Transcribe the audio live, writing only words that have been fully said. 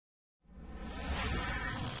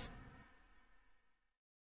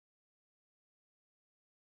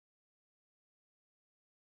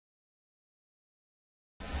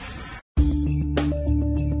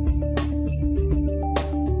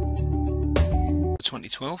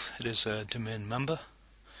2012. It is a domain member.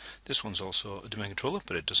 This one's also a domain controller,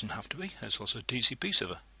 but it doesn't have to be. It's also a DCP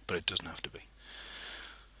server, but it doesn't have to be.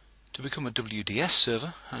 To become a WDS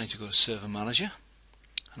server, I need to go to Server Manager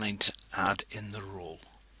and I need to add in the role.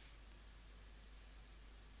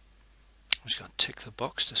 I'm just going to tick the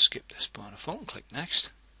box to skip this by default and click Next.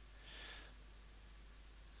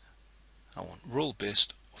 I want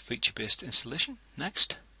role-based or feature-based installation.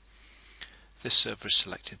 Next. This server is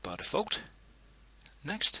selected by default.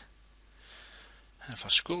 Next. And if I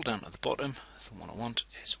scroll down to the bottom, the one I want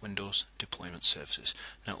is Windows Deployment Services.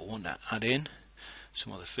 Now I want to add in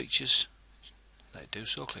some other features. Let it do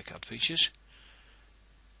so. Click Add Features.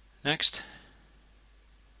 Next.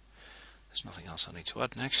 There's nothing else I need to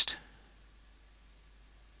add. Next.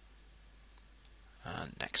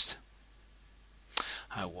 And next.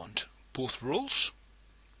 I want both roles,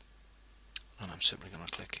 and I'm simply going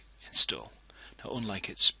to click Install. Now, unlike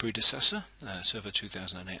its predecessor, Server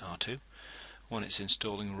 2008 R2, when it's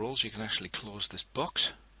installing roles, you can actually close this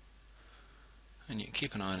box, and you can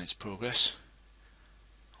keep an eye on its progress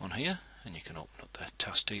on here, and you can open up the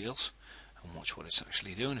task details and watch what it's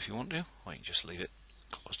actually doing if you want to, or you can just leave it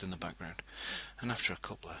closed in the background. And after a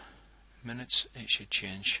couple of minutes, it should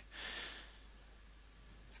change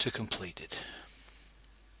to completed.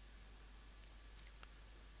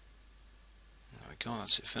 There we go,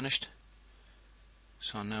 that's it finished.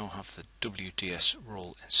 So I now have the WDS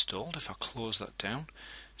role installed. If I close that down,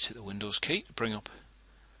 just hit the Windows key to bring up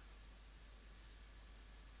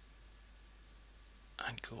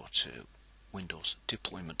and go to Windows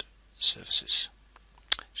Deployment Services.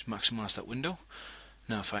 Just maximise that window.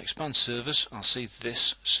 Now if I expand servers, I'll see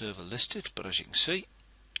this server listed, but as you can see,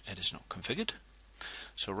 it is not configured.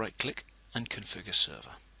 So right click and configure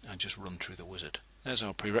server and just run through the wizard. There's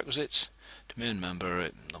our prerequisites. Domain member,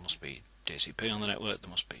 there must be DCP on the network, there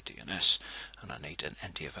must be DNS, and I need an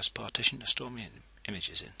NTFS partition to store my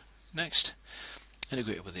images in. Next.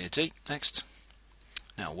 Integrated with AD. Next.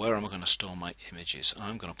 Now where am I going to store my images?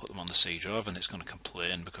 I'm going to put them on the C drive, and it's going to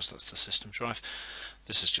complain because that's the system drive.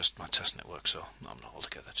 This is just my test network, so I'm not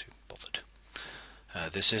altogether too bothered.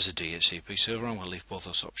 This is a DHCP server. I'm going to leave both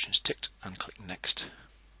those options ticked and click Next.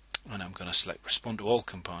 And I'm going to select Respond to all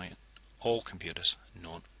computers,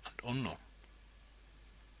 known and unknown.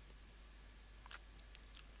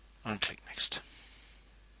 And click Next.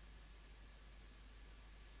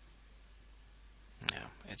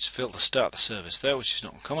 Now it's filled the start the service there, which is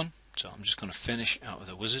not uncommon, so I'm just going to finish out of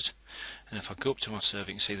the wizard, and if I go up to my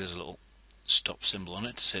server you can see there's a little stop symbol on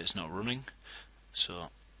it to say it's not running, so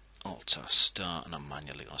Alt Start, and I'm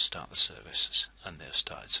manually going to start the services, and they've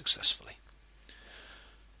started successfully.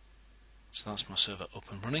 So that's my server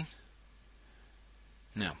up and running.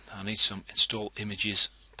 Now I need some install images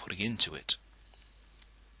putting into it.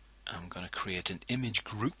 I'm going to create an image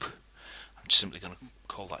group. I'm simply going to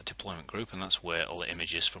call that a deployment group, and that's where all the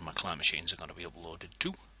images from my client machines are going to be uploaded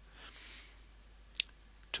to.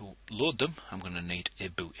 To load them, I'm going to need a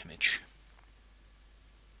boot image.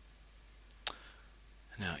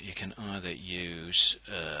 Now you can either use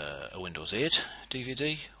a Windows 8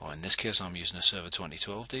 DVD, or in this case I'm using a Server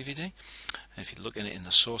 2012 DVD. And if you look in it in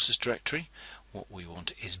the sources directory, what we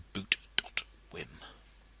want is boot.wim,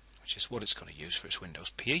 which is what it's going to use for its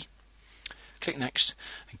Windows PE. Click Next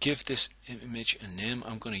and give this image a name.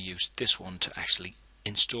 I'm going to use this one to actually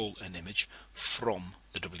install an image from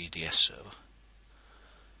the WDS server.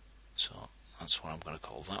 So that's what I'm going to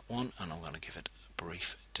call that one, and I'm going to give it a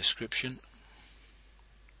brief description.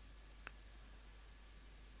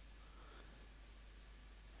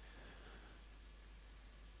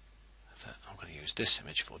 I'm going to use this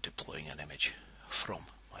image for deploying an image from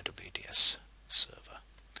my WDS server.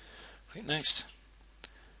 Click Next.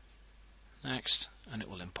 Next, and it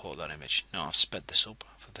will import that image. Now I've sped this up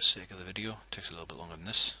for the sake of the video. It takes a little bit longer than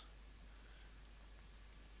this.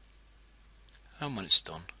 And when it's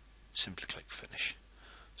done, simply click Finish.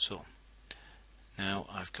 So now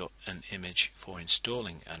I've got an image for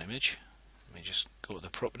installing an image. Let me just go to the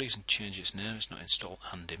properties and change its name. It's not install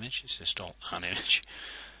and image, it's install an image.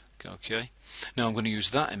 Okay. Now I'm going to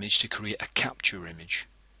use that image to create a capture image.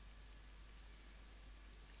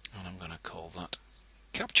 And I'm going to call that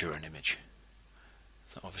capture an image.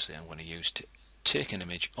 That obviously I'm going to use to take an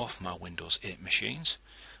image off my Windows 8 machines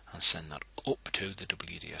and send that up to the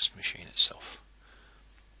WDS machine itself.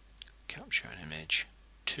 Capture an image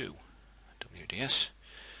to WDS.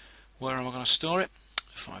 Where am I going to store it?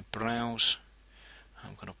 If I browse,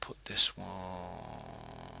 I'm going to put this one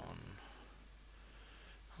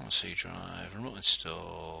on C drive, remote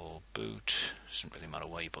install, boot. Doesn't really matter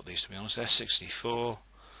where you put these, to be honest. S64,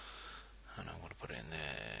 and I'm going to put it in there.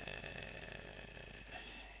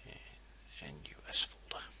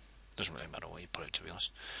 Doesn't really matter where you put it, to be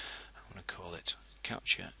honest. I'm going to call it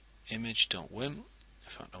capture image.wim. In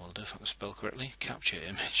fact, I will do if I can spell correctly. Capture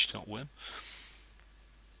image.wim.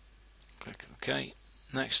 Click OK.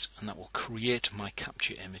 Next, and that will create my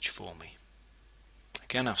capture image for me.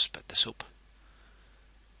 Again, I've sped this up.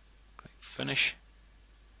 Click Finish.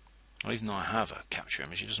 Well, even though I have a capture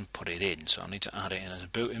image, it doesn't put it in, so I need to add it in as a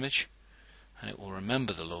boot image, and it will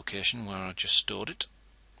remember the location where I just stored it,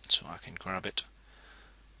 so I can grab it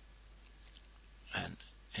and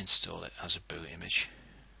install it as a boot image.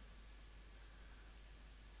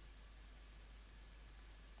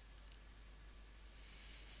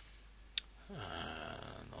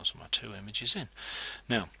 Those are my two images in.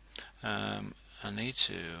 Now, I need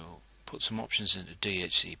to put some options into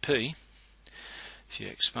DHCP. If you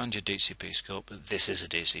expand your DHCP scope, this is a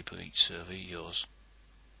DHCP server, yours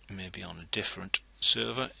may be on a different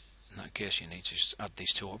server. In that case, you need to just add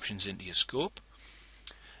these two options into your scope.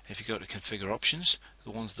 If you go to configure options,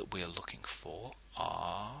 the ones that we are looking for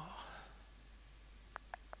are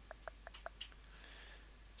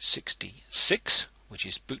 66, which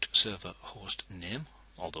is boot server host name,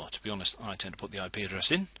 although to be honest I tend to put the IP address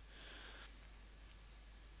in.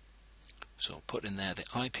 So put in there the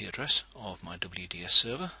IP address of my WDS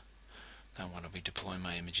server, then when I'll be deploying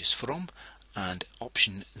my images from, and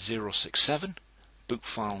option 067, boot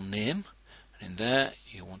file name, and in there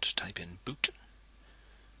you want to type in boot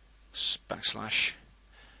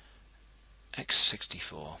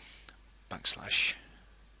 /x64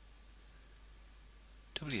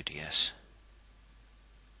 /WDS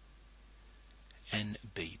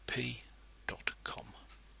nbp.com.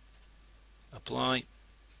 Apply.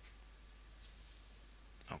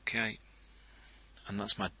 OK, and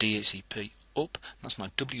that's my DHCP up. That's my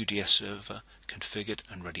WDS server configured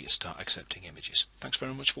and ready to start accepting images. Thanks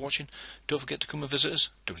very much for watching. Don't forget to come and visit us,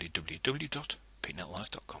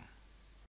 www.peatnetlive.com.